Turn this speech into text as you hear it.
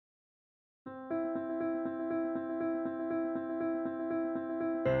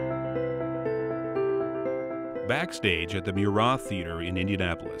Backstage at the Murat Theater in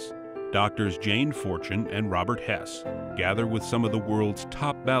Indianapolis, doctors Jane Fortune and Robert Hesse gather with some of the world's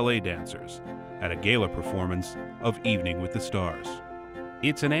top ballet dancers at a gala performance of Evening with the Stars.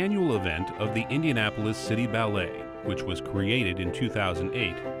 It's an annual event of the Indianapolis City Ballet, which was created in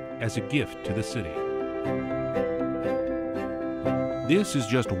 2008 as a gift to the city. This is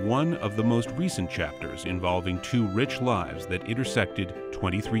just one of the most recent chapters involving two rich lives that intersected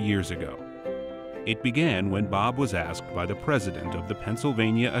 23 years ago. It began when Bob was asked by the president of the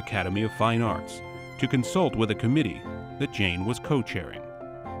Pennsylvania Academy of Fine Arts to consult with a committee that Jane was co-chairing.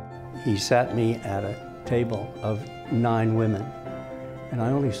 He sat me at a table of 9 women, and I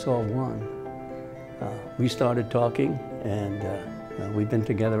only saw one. We started talking, and we've been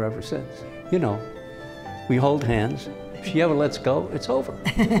together ever since. You know, we hold hands. If she ever lets go, it's over.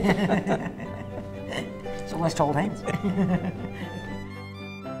 So let's hold hands.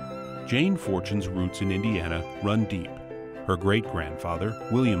 Jane Fortune's roots in Indiana run deep. Her great-grandfather,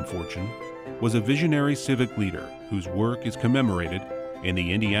 William Fortune, was a visionary civic leader whose work is commemorated in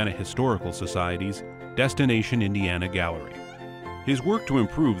the Indiana Historical Society's Destination Indiana Gallery. His work to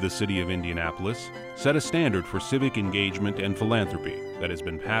improve the city of Indianapolis set a standard for civic engagement and philanthropy that has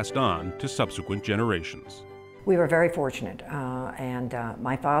been passed on to subsequent generations. We were very fortunate, and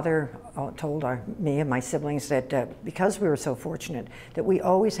my father told me and my siblings that because we were so fortunate, that we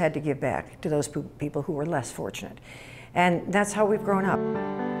always had to give back to those people who were less fortunate. And that's how we've grown up.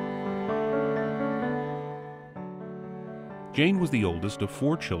 Jane was the oldest of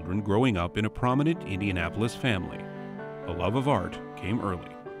 4 children growing up in a prominent Indianapolis family. A love of art came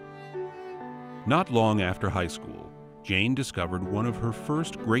early. Not long after high school, Jane discovered one of her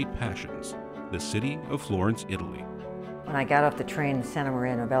first great passions, the city of Florence, Italy. When I got off the train in Santa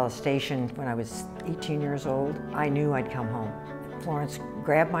Maria Novella Station when I was 18 years old, I knew I'd come home. Florence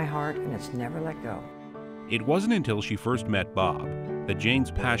grabbed my heart, and it's never let go. It wasn't until she first met Bob that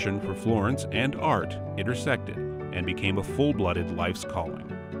Jane's passion for Florence and art intersected and became a full-blooded life's calling.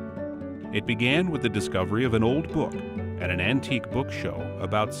 It began with the discovery of an old book at an antique book show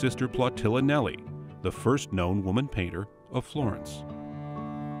about Sister Plautilla Nelli, the first known woman painter of Florence.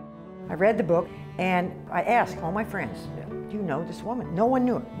 I read the book, and I asked all my friends, do you know this woman? No one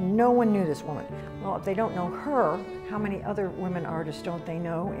knew her. No one knew this woman. Well, if they don't know her, how many other women artists don't they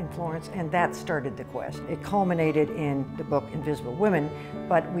know in Florence? And that started the quest. It culminated in the book Invisible Women,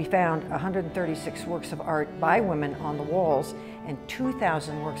 but we found 136 works of art by women on the walls and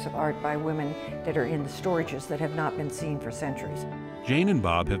 2,000 works of art by women that are in the storages that have not been seen for centuries. Jane and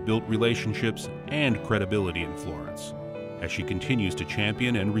Bob have built relationships and credibility in Florence as she continues to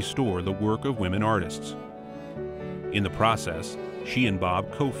champion and restore the work of women artists. In the process, she and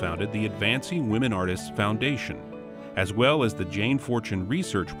Bob co-founded the Advancing Women Artists Foundation, as well as the Jane Fortune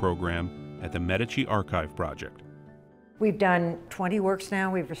Research Program at the Medici Archive Project. We've done 20 works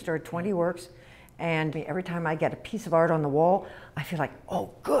now. We've restored 20 works. And every time I get a piece of art on the wall, I feel like, oh,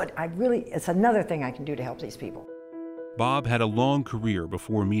 good, it's another thing I can do to help these people. Bob had a long career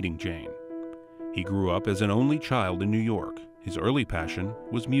before meeting Jane. He grew up as an only child in New York. His early passion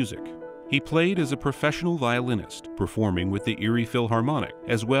was music. He played as a professional violinist, performing with the Erie Philharmonic,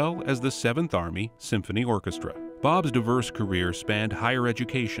 as well as the 7th Army Symphony Orchestra. Bob's diverse career spanned higher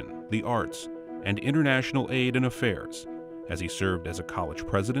education, the arts, and international aid and affairs, as he served as a college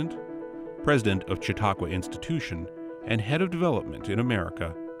president, president of Chautauqua Institution, and head of development in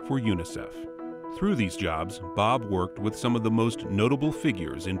America for UNICEF. Through these jobs, Bob worked with some of the most notable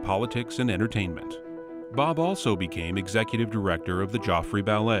figures in politics and entertainment. Bob also became executive director of the Joffrey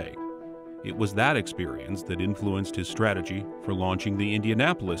Ballet. It was that experience that influenced his strategy for launching the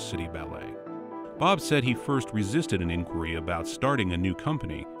Indianapolis City Ballet. Bob said he first resisted an inquiry about starting a new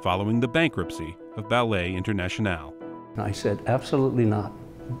company following the bankruptcy of Ballet International. I said, absolutely not.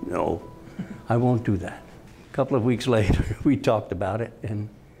 No, I won't do that. A couple of weeks later, we talked about it and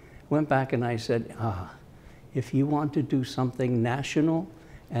went back, and I said, if you want to do something national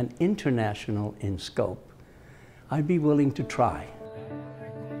and international in scope, I'd be willing to try.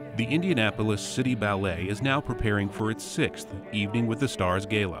 The Indianapolis City Ballet is now preparing for its 6th Evening with the Stars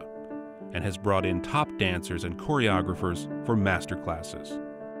Gala and has brought in top dancers and choreographers for master classes.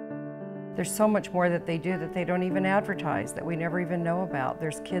 There's so much more that they do that they don't even advertise, that we never even know about.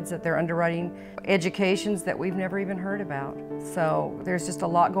 There's kids that they're underwriting educations that we've never even heard about. So there's just a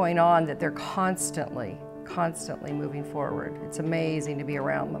lot going on that they're constantly moving forward. It's amazing to be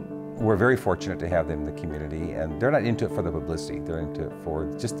around them. We're very fortunate to have them in the community, and they're not into it for the publicity. They're into it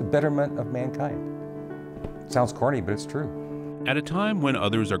for just the betterment of mankind. It sounds corny, but it's true. At a time when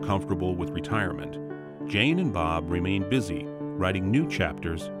others are comfortable with retirement, Jane and Bob remain busy writing new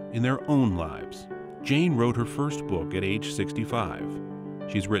chapters in their own lives. Jane wrote her first book at age 65.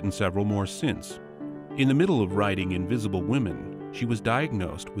 She's written several more since. In the middle of writing Invisible Women, she was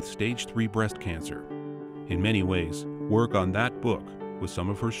diagnosed with stage 3 breast cancer. In many ways, work on that book was some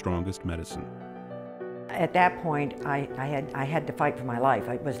of her strongest medicine. At that point, I had to fight for my life.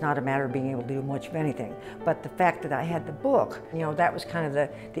 It was not a matter of being able to do much of anything. But the fact that I had the book, you know, that was kind of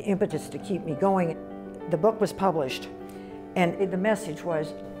the impetus to keep me going. The book was published, and the message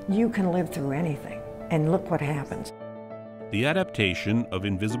was, you can live through anything, and look what happens. The adaptation of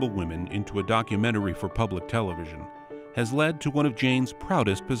Invisible Women into a documentary for public television has led to one of Jane's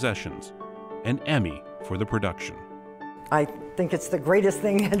proudest possessions, an Emmy for the production. I think it's the greatest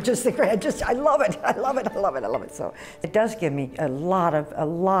thing. I love it. I love it. I love it. I love it. So it does give me a lot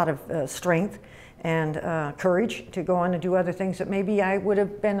of strength and courage to go on and do other things that maybe I would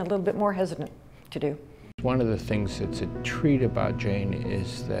have been a little bit more hesitant to do. One of the things that's a treat about Jane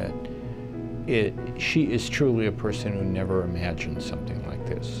is that she is truly a person who never imagined something like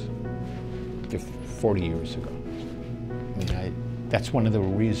this 40 years ago. I mean, that's one of the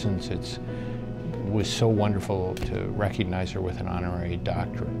reasons it was so wonderful to recognize her with an honorary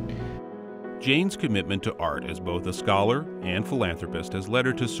doctorate. Jane's commitment to art as both a scholar and philanthropist has led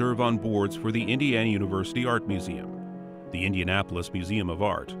her to serve on boards for the Indiana University Art Museum, the Indianapolis Museum of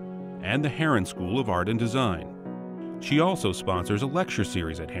Art, and the Herron School of Art and Design. She also sponsors a lecture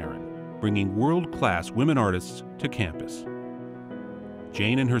series at Herron, bringing world-class women artists to campus.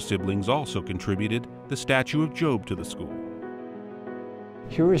 Jane and her siblings also contributed the statue of Job to the school.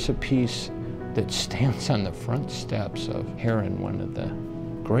 Here is a piece that stands on the front steps of Herron, one of the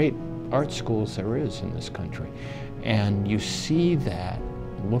great art schools there is in this country. And you see that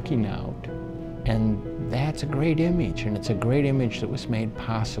looking out, and that's a great image, and it's a great image that was made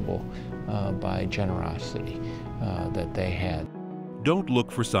possible by generosity that they had. Don't look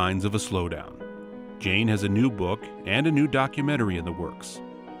for signs of a slowdown. Jane has a new book and a new documentary in the works,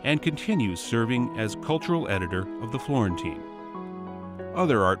 and continues serving as cultural editor of the Florentine.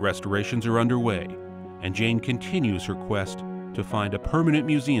 Other art restorations are underway, and Jane continues her quest to find a permanent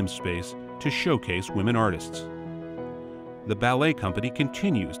museum space to showcase women artists. The ballet company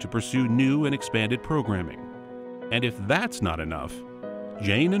continues to pursue new and expanded programming. And if that's not enough,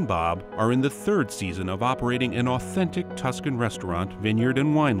 Jane and Bob are in the 3rd season of operating an authentic Tuscan restaurant, vineyard,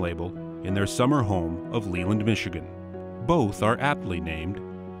 and wine label in their summer home of Leland, Michigan. Both are aptly named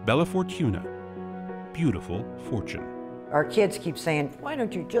Bella Fortuna, beautiful fortune. Our kids keep saying, why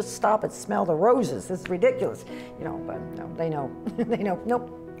don't you just stop and smell the roses? This is ridiculous. You know, but no, they know. They know, nope,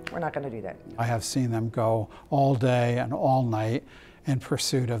 we're not going to do that. I have seen them go all day and all night in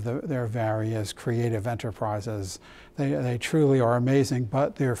pursuit of their various creative enterprises. They truly are amazing,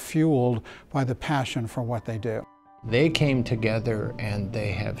 but they're fueled by the passion for what they do. They came together and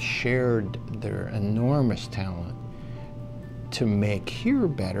they have shared their enormous talent to make here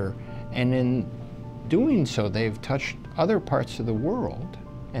better, and in doing so, they've touched other parts of the world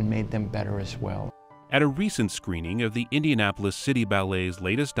and made them better as well. At a recent screening of the Indianapolis City Ballet's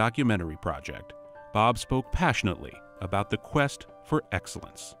latest documentary project, Bob spoke passionately about the quest for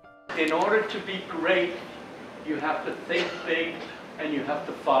excellence. In order to be great, you have to think big and you have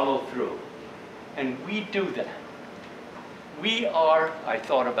to follow through. And we do that. We are, I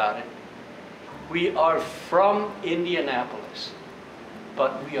thought about it, we are from Indianapolis,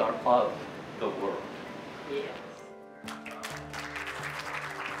 but we are of the world. Yes.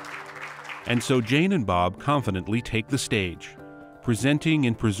 And so Jane and Bob confidently take the stage, presenting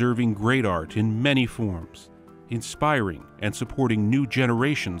and preserving great art in many forms, inspiring and supporting new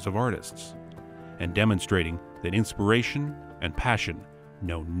generations of artists, and demonstrating that inspiration and passion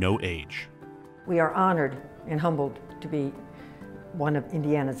know no age. We are honored and humbled to be one of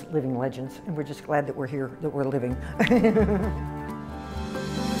Indiana's living legends, and we're just glad that we're here, that we're living.